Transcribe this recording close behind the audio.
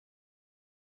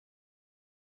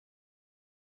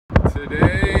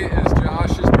Today is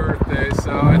Josh's birthday,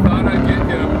 so I thought I'd get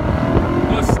him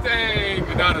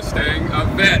a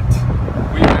Vette.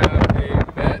 We have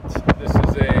a Vette. This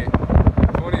is a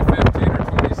 2015 or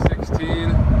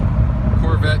 2016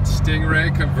 Corvette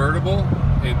Stingray convertible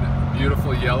in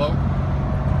beautiful yellow.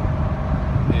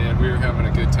 And we were having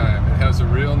a good time. It has a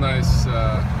real nice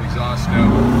exhaust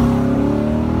note.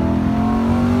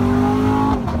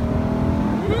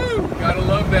 Woo! Gotta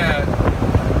love that.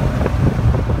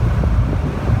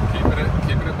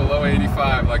 Keeping it below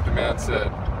 85, like the man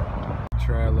said.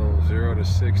 Try a little 0 to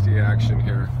 60 action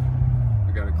here.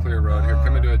 We got a clear road here.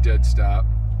 Coming to a dead stop.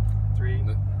 3,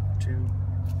 2,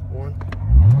 1.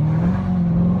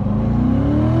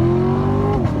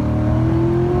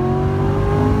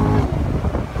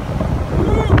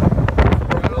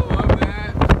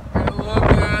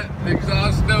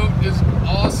 Exhaust note is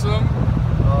awesome.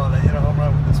 Oh, they hit a home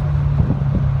run with this one.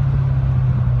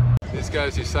 These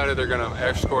guys decided they're going to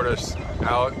escort us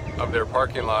out of their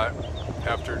parking lot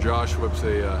after Josh whips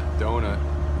a donut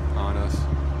on us.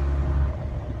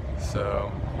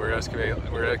 So we're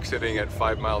exiting at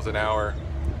 5 miles an hour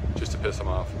just to piss them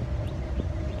off.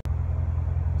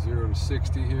 0 to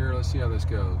 60 here. Let's see how this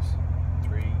goes.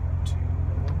 3, 2,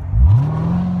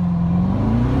 1.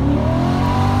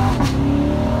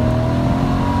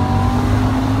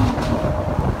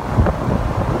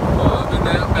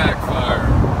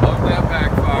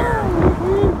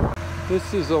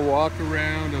 This is a walk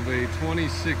around of a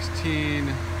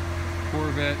 2016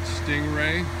 Corvette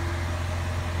Stingray,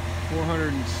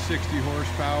 460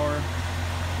 horsepower,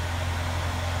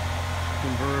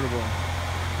 convertible.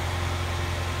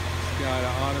 It's got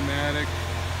an automatic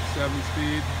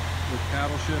 7-speed with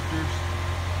paddle shifters,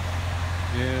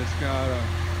 and it's got a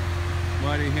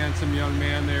mighty handsome young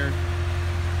man there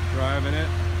driving it.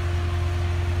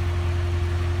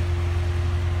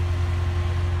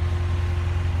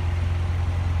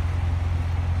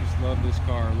 Love this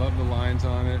car. Love the lines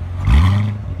on it.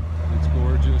 It's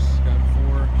gorgeous. Got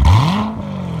four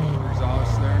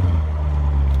exhausts there.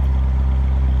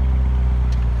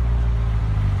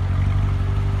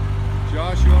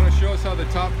 Josh, you want to show us how the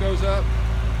top goes up?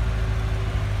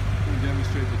 I'm going to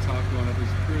demonstrate the top going up.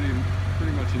 It's pretty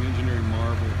much an engineering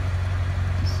marvel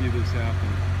to see this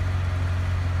happen.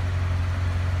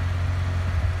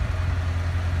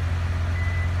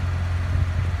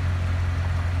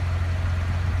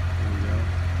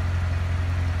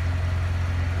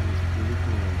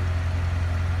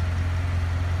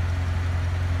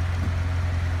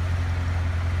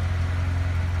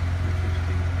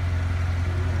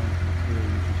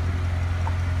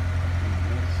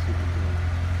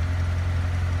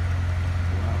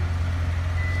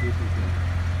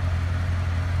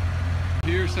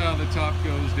 Here's how the top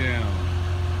goes down.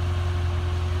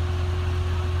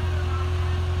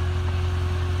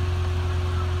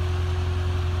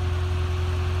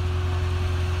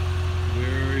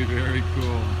 Very, very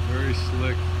cool. Very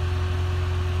slick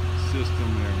system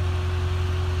there.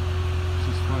 It's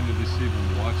just fun to just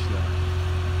even watch that.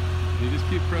 You just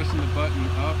keep pressing the button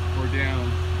up or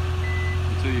down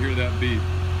until you hear that beep.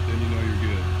 Then you know you're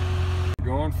good. We're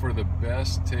going for the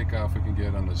best takeoff we can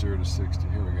get on the 0 to 60.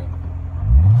 Here we go.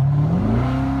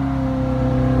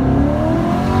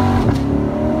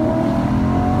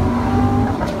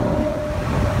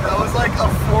 That was like a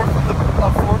fourth of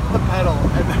the pedal,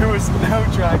 and there was no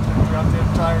traction throughout the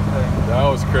entire thing. That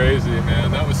was crazy,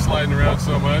 man. That was sliding around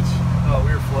so much. Oh,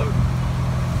 we were floating.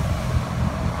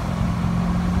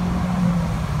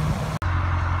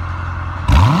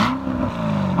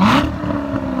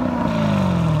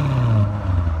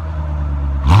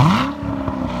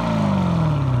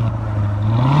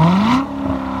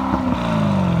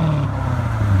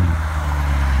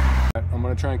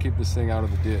 Try and keep this thing out of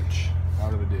the ditch.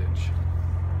 Out of the ditch.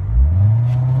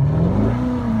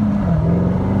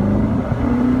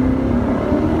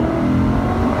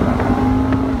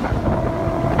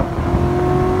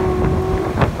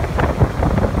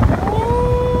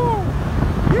 Woo!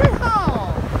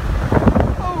 Yeehaw!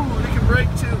 Oh, they can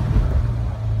brake too.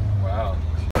 Wow.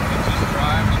 It just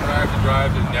drives and drives and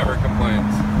drives and never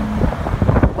complains.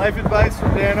 Life advice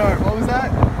from Dan Art. What was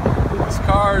that? This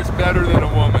car is better than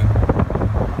a woman.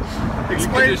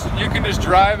 Explain. You can just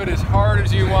drive it as hard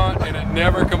as you want and it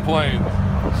never complains.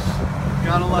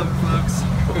 Gotta love it, folks.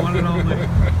 The one and only.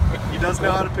 He does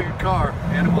know how to pick a car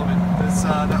and a woman.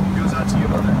 That one goes out to you,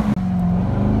 mother.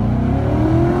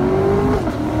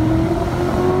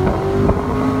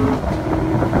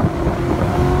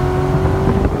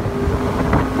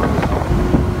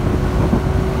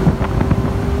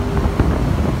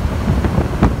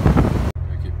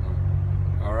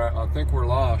 I think we're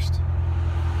lost.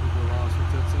 for loss.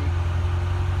 What's that say?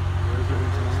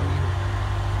 Residents only.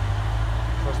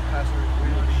 Trespassers I'm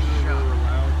will not be sure shot. we're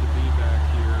allowed to be back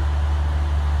here.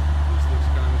 This looks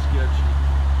kind of sketchy.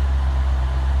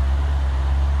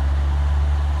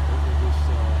 Look what this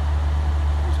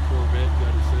Corvette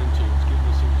got us into. It's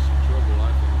getting us into some trouble,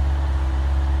 I think.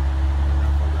 I don't know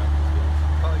how far back this goes.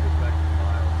 Probably goes back to the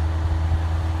miles.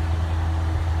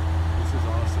 This is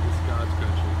awesome. This is God's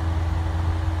country.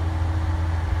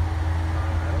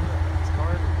 I don't know. This car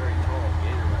isn't very tall.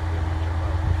 Gator might be able to jump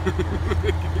out.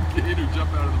 Gator jump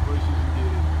out of the bushes and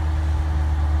get it.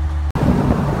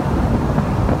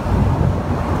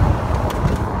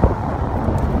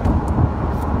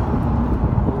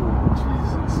 Oh,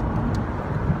 Jesus.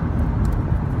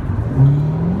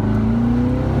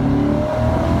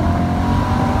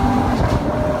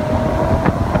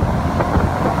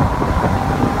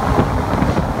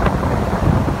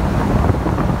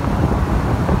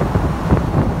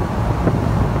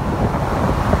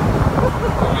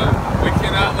 We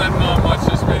cannot let Mom watch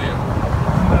this video.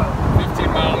 No.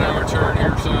 15-mile-an-hour turn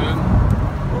here, son.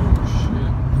 Oh,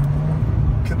 shit.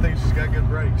 Good thing she's got good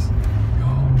brakes.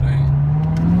 Oh, dang.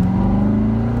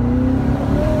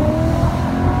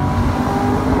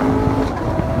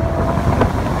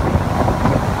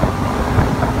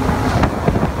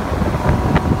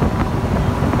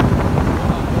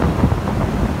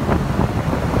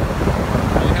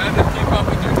 You had to keep up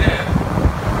with your dad.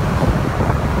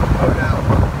 Oh, now.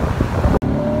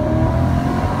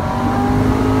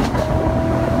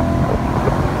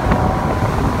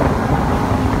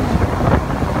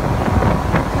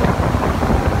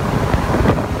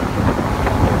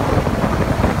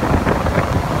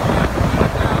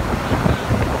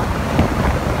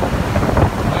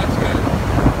 That's good.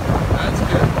 That's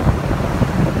good.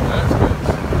 That's good.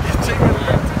 Take it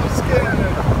back to the skin.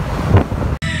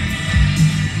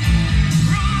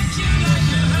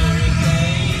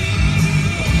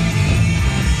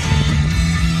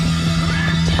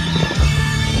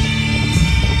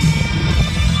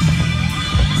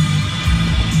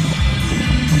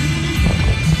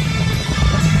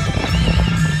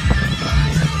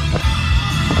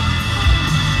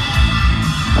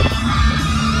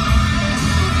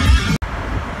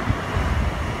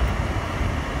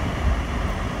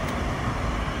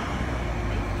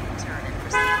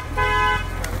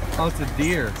 Oh, it's a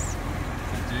deer.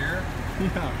 Deer?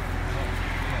 Yeah.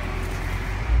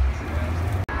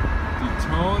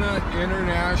 Daytona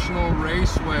International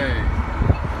Raceway.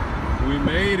 We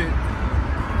made it.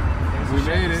 We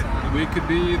made it. We could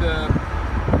be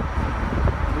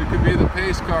the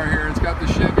pace car here. It's got the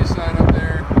Chevy sign up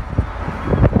there.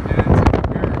 And it's a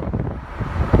Camaro.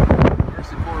 Where's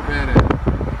the Corvette at?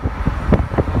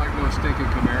 I don't like no stinking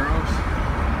Camaros.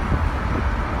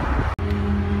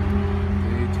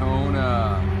 Daytona.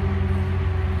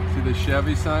 See the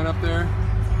Chevy sign up there?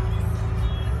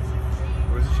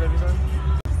 Where's the Chevy sign?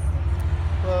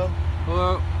 Hello.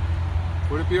 Hello.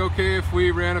 Would it be okay if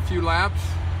we ran a few laps?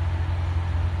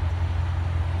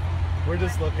 We're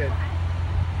just looking.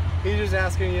 He's just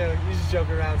asking, he's just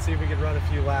joking around, see if we could run a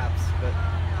few laps. But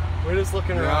we're just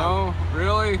looking around. No?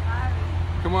 Really?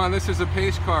 Come on, this is a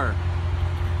pace car.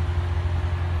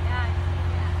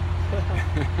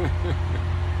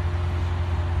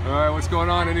 Alright, what's going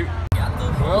on?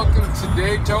 Welcome to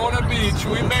Daytona Beach.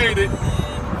 We made it.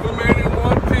 We made it in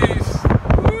one piece.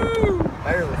 Woo!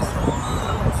 Barely.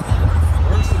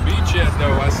 Where's the beach at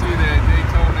though? I see the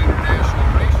Daytona International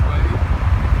Raceway.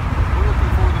 We're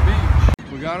looking for the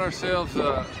beach. We got ourselves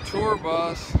a tour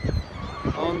bus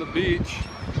on the beach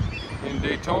in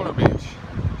Daytona Beach.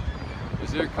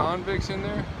 Is there convicts in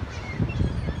there?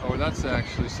 Oh, that's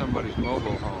actually somebody's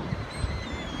mobile home.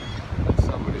 That's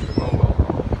somebody's mobile home.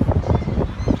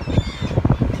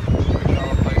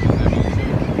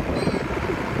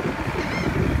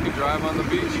 Drive on the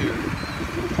beach here.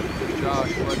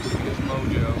 Josh flexing his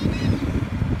mojo.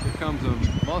 Here comes a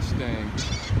Mustang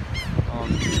on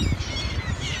the beach.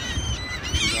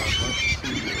 We got a bunch of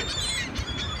seagulls.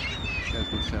 Guys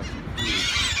must have some food.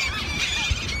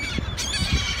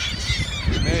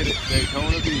 We made it,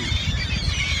 Daytona Beach.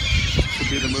 Could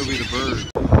be the movie The Bird.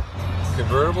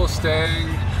 Convertible Stang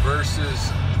versus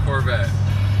Corvette.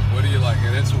 What do you like?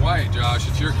 And it's white, Josh.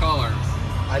 It's your color.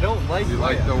 I don't like You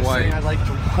white. like the I'm just white. saying I like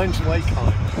the orange white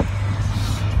color.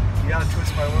 You gotta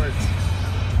twist my words.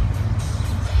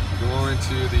 Going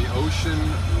to the Ocean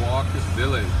Walk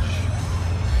Village.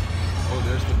 Oh,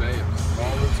 there's the bay.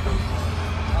 All roads go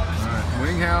Alright,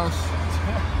 Wing House.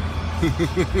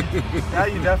 Now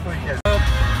you definitely can.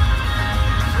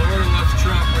 Florida loves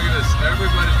Trump. Look at this.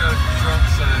 Everybody's got a Trump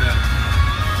sign up.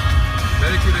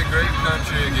 Making a great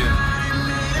country again.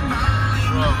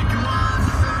 road.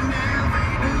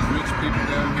 Those rich people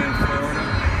down here in Florida,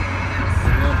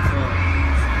 they love fun.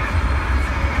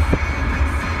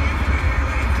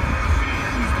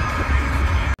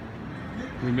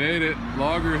 We made it,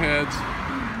 loggerheads.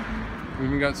 We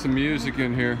even got some music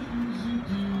in here.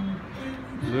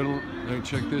 Hey,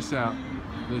 check this out.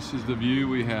 This is the view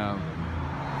we have.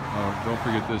 Oh, don't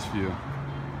forget this view.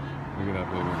 Look at that,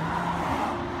 baby.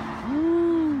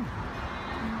 Woo!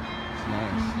 It's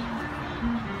nice.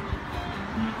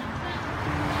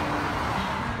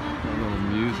 Got a little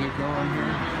music on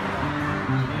here.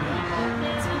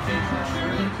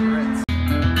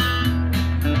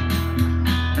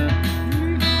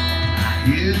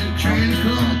 Hear the train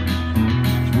come,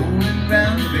 it's rolling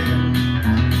round the bend.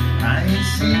 I ain't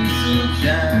seen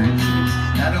sunshine since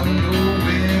I don't know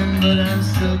when, but I'm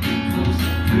stuck in close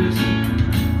to prison.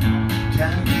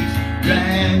 Time keeps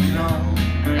dragging on.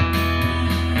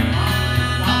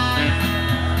 I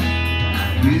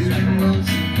hear the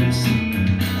most listen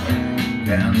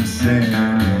down the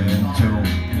sand.